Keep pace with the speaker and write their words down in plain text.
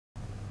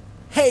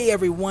Hey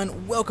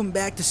everyone, welcome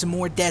back to some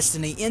more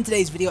Destiny. In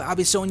today's video, I'll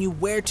be showing you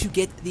where to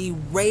get the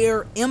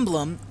rare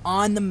emblem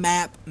on the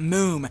map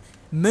Moon.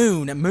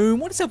 Moon,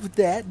 what is up with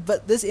that?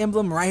 But this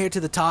emblem right here to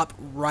the top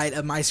right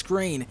of my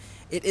screen.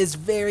 It is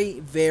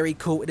very, very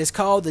cool. It is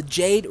called the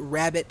Jade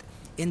Rabbit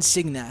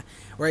Insignia,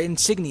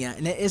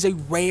 and it is a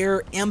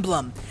rare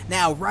emblem.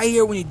 Now, right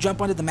here when you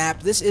jump onto the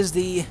map, this is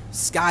the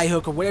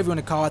skyhook or whatever you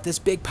want to call it, this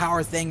big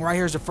power thing. Right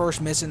here is the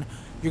first mission.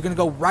 You're going to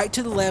go right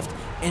to the left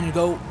and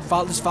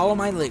just follow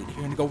my lead. You're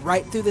going to go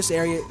right through this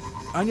area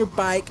on your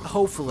bike,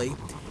 hopefully,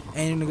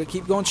 and you're going to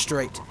keep going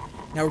straight.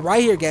 Now,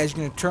 right here, guys, you're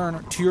going to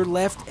turn to your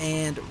left,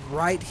 and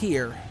right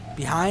here,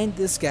 behind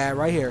this guy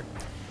right here,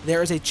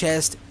 there is a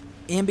chest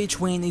in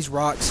between these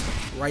rocks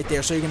right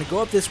there. So you're going to go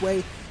up this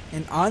way,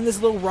 and on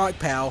this little rock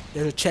pile,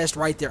 there's a chest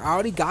right there. I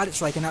already got it,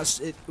 so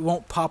it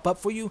won't pop up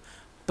for you,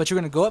 but you're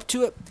going to go up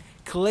to it,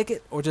 click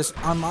it, or just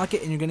unlock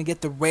it, and you're going to get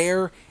the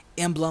rare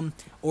emblem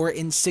or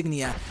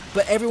insignia.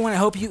 But everyone, I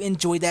hope you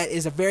enjoyed that. It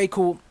is a very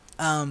cool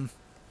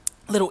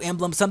little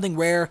emblem, something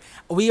rare.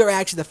 We are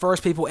actually the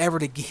first people ever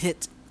to get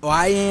it. Well,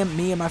 I am,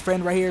 me and my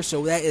friend right here,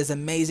 so that is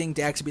amazing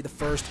to actually be the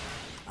first.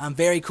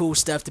 Very cool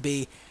stuff to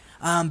be.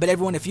 But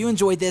everyone, if you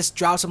enjoyed this,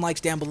 drop some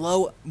likes down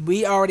below.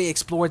 We already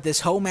explored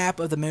this whole map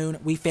of the moon.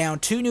 We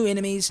found 2 new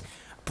enemies,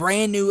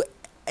 brand new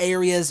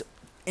areas,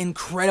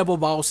 incredible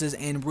bosses,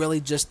 and really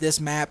just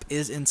this map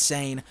is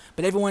insane.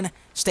 But everyone,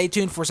 stay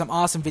tuned for some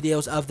awesome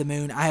videos of the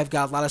moon. I have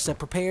got a lot of stuff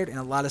prepared and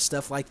a lot of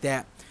stuff like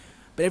that.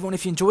 But everyone,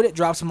 if you enjoyed it,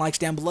 drop some likes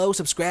down below,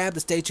 subscribe to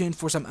stay tuned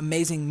for some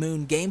amazing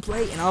moon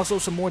gameplay, and also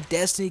some more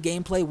Destiny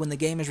gameplay when the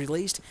game is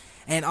released,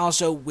 and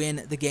also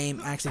when the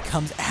game actually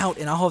comes out,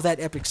 and all of that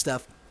epic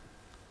stuff.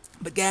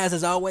 But guys,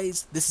 as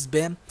always, this has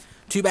been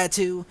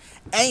 2x2,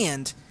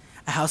 and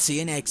I'll see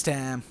you next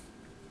time.